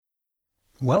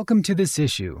Welcome to This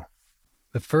Issue,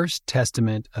 The First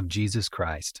Testament of Jesus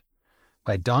Christ,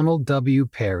 by Donald W.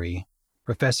 Perry,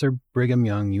 Professor, Brigham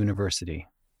Young University.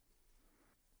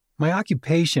 My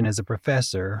occupation as a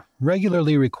professor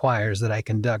regularly requires that I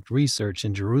conduct research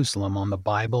in Jerusalem on the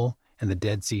Bible and the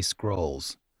Dead Sea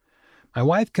Scrolls. My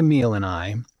wife Camille and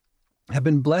I have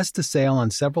been blessed to sail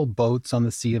on several boats on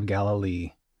the Sea of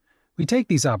Galilee. We take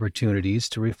these opportunities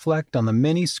to reflect on the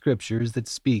many scriptures that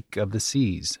speak of the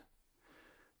seas.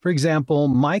 For example,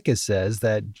 Micah says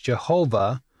that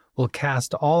Jehovah will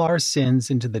cast all our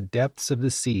sins into the depths of the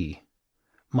sea.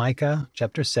 Micah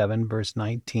chapter 7, verse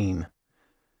 19.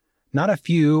 Not a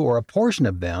few or a portion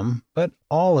of them, but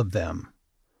all of them.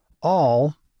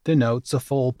 All denotes a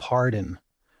full pardon.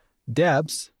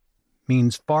 Depths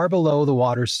means far below the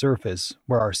water's surface,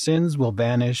 where our sins will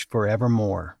vanish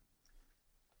forevermore.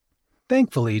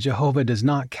 Thankfully, Jehovah does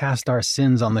not cast our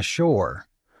sins on the shore,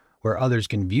 where others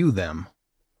can view them.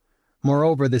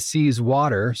 Moreover, the sea's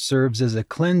water serves as a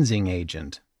cleansing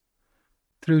agent.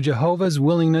 Through Jehovah's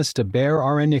willingness to bear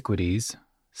our iniquities,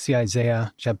 see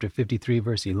Isaiah chapter 53,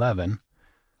 verse 11,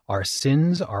 our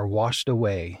sins are washed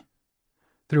away.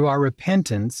 Through our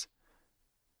repentance,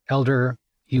 Elder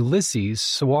Ulysses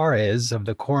Soares of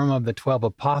the Quorum of the 12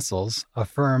 Apostles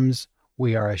affirms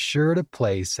we are assured a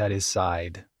place at his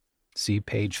side. See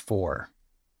page 4.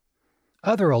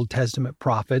 Other Old Testament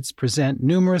prophets present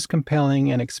numerous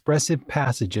compelling and expressive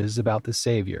passages about the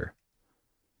Savior.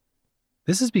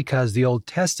 This is because the Old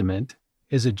Testament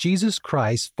is a Jesus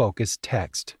Christ-focused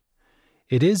text.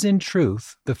 It is, in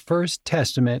truth, the first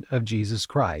testament of Jesus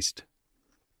Christ.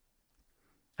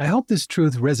 I hope this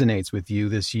truth resonates with you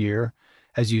this year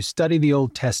as you study the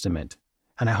Old Testament,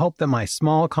 and I hope that my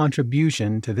small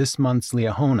contribution to this month's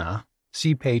Liahona,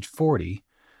 see page 40,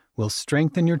 will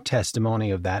strengthen your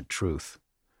testimony of that truth.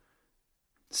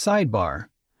 Sidebar.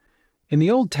 In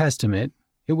the Old Testament,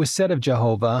 it was said of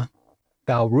Jehovah,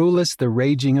 "Thou rulest the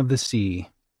raging of the sea.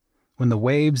 When the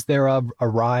waves thereof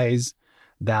arise,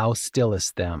 thou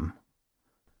stillest them."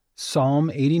 Psalm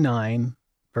 89,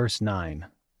 verse 9.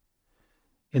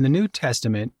 In the New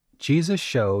Testament, Jesus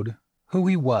showed who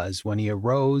he was when he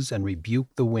arose and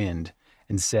rebuked the wind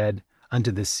and said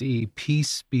unto the sea,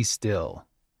 "Peace, be still."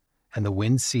 And the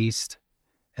wind ceased,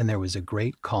 and there was a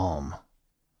great calm.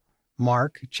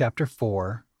 Mark chapter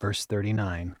 4, verse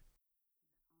 39.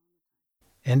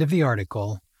 End of the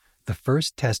article, The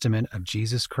First Testament of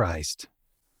Jesus Christ,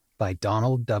 by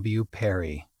Donald W.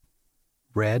 Perry.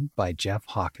 Read by Jeff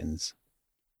Hawkins.